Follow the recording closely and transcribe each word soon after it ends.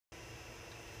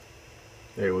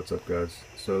Hey, what's up, guys?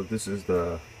 So this is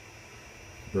the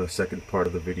second part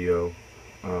of the video.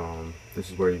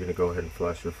 This is where you're gonna go ahead and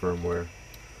flash your firmware.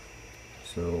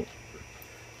 So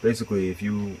basically, if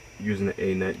you using an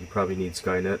ANET, you probably need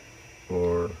Skynet,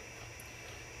 or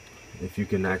if you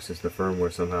can access the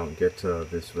firmware somehow and get to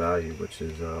this value, which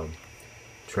is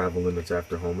travel limits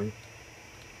after homing.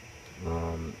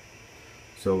 Um,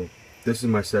 so this is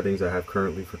my settings I have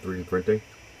currently for 3D printing,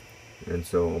 and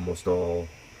so almost all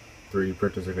 3D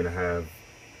printers are gonna have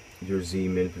your Z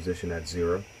min position at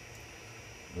 0.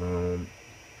 Um,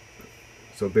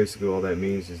 so basically all that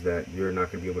means is that you're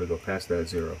not going to be able to go past that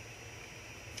 0,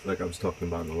 like I was talking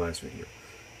about in the last video.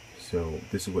 So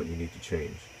this is what you need to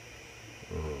change.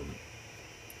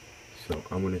 So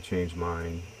I'm going to change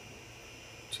mine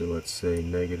to, let's say,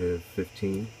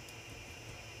 -15,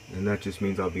 and that just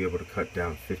means I'll be able to cut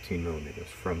down 15 millimeters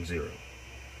from 0.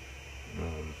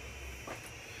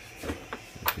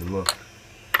 If you look,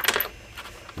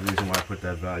 the reason why I put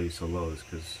that value so low is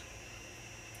because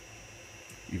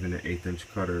even an 1/8"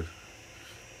 cutter,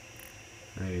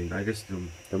 I mean, I guess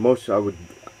the most I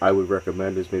would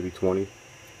recommend is maybe 20,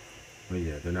 but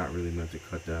yeah, they're not really meant to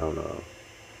cut down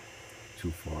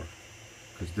too far,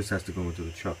 because this has to go into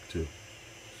the chuck too.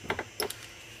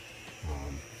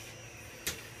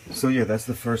 So yeah, that's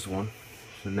the first one.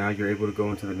 So now you're able to go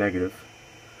into the negative.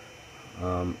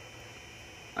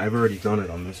 I've already done it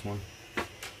on this one,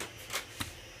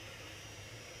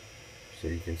 so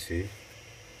you can see.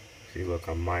 See, look,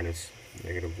 I'm minus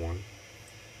 -1.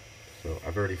 So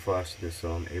I've already flashed this,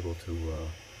 so I'm able to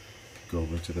go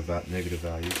into the negative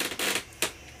values.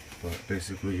 But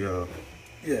basically, yeah,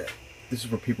 this is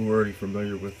for people who are already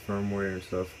familiar with firmware and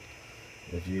stuff.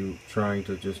 If you're trying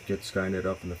to just get Skynet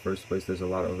up in the first place, there's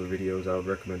a lot of other videos I would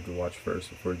recommend to watch first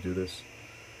before you do this.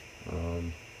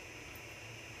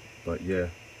 But yeah,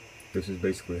 this is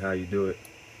basically how you do it.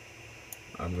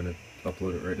 I'm gonna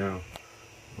upload it right now.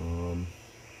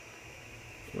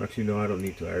 Actually, no, I don't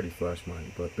need to. I already flashed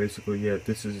mine. But basically, yeah,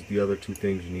 this is the other two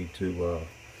things you need to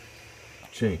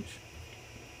change.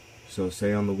 So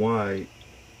say on the Y,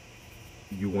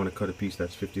 you want to cut a piece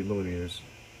that's 50 millimeters.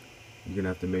 You're gonna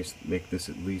have to make this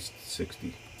at least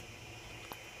 60.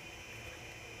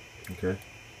 Okay,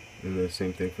 and the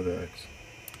same thing for the X.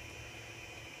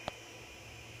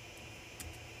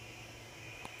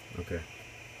 Okay,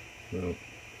 well,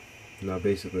 now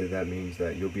basically that means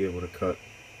that you'll be able to cut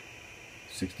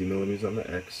 60 millimeters on the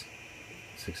X,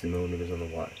 60 millimeters on the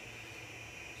Y.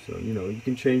 So, you know, you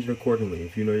can change it accordingly.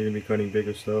 If you know you're going to be cutting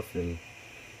bigger stuff, and,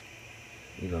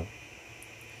 you know,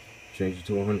 change it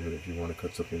to 100 if you want to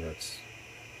cut something that's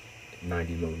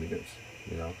 90 millimeters,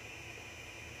 you know.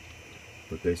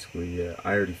 But basically, yeah,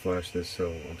 I already flashed this,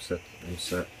 so I'm set.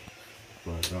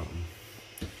 But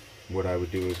what I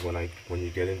would do is when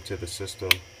you get into the system,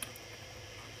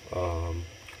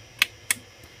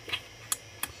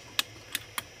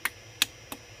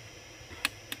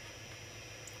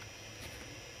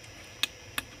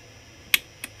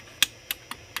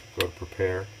 go to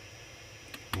prepare,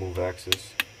 move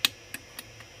axis,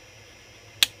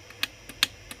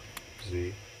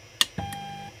 Z.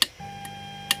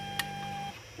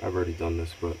 I've already done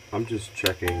this, but I'm just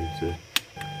checking to,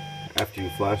 after you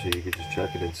flash it, you can just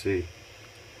check it and see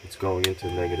it's going into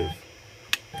negative.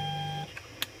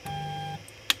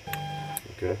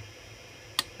 Okay?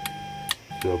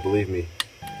 So believe me,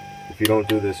 if you don't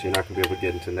do this, you're not going to be able to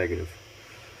get into negative.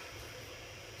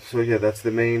 So yeah, that's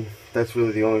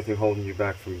really the only thing holding you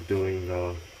back from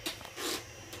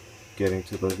getting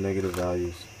to those negative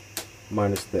values,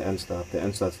 minus the end stop. The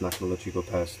end stop's not going to let you go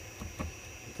past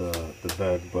the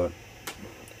bed, but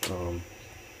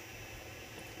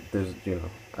there's, you know,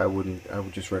 I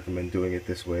would just recommend doing it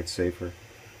this way. It's safer,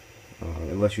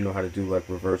 unless you know how to do like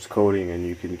reverse coding and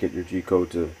you can get your G code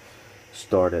to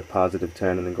start at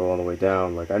 +10 and then go all the way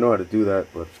down. Like, I know how to do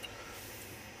that, but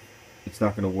it's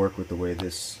not going to work with the way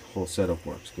this whole setup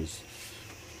works, because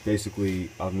basically,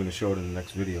 I'm going to show it in the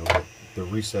next video, but the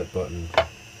reset button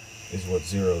is what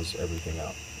zeroes everything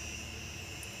out.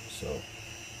 So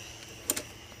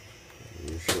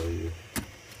let me show you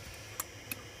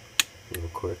real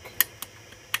quick.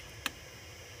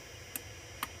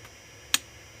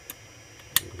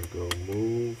 I'm going to go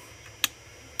move.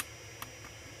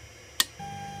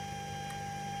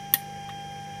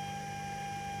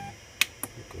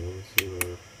 Okay, let's see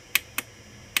where.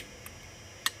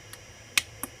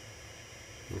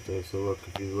 Okay, so look,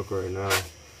 if you look right now,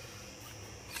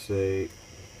 say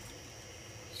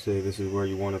this is where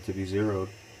you want it to be zeroed.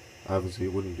 Obviously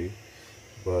it wouldn't be,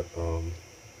 but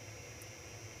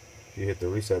if you hit the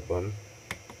reset button,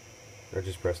 I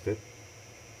just pressed it,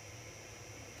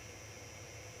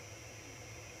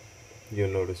 you'll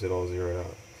notice it all zeroed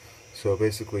out. So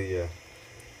basically, yeah,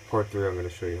 part 3 I'm going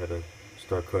to show you how to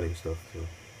start cutting stuff. So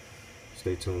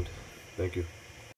stay tuned. Thank you.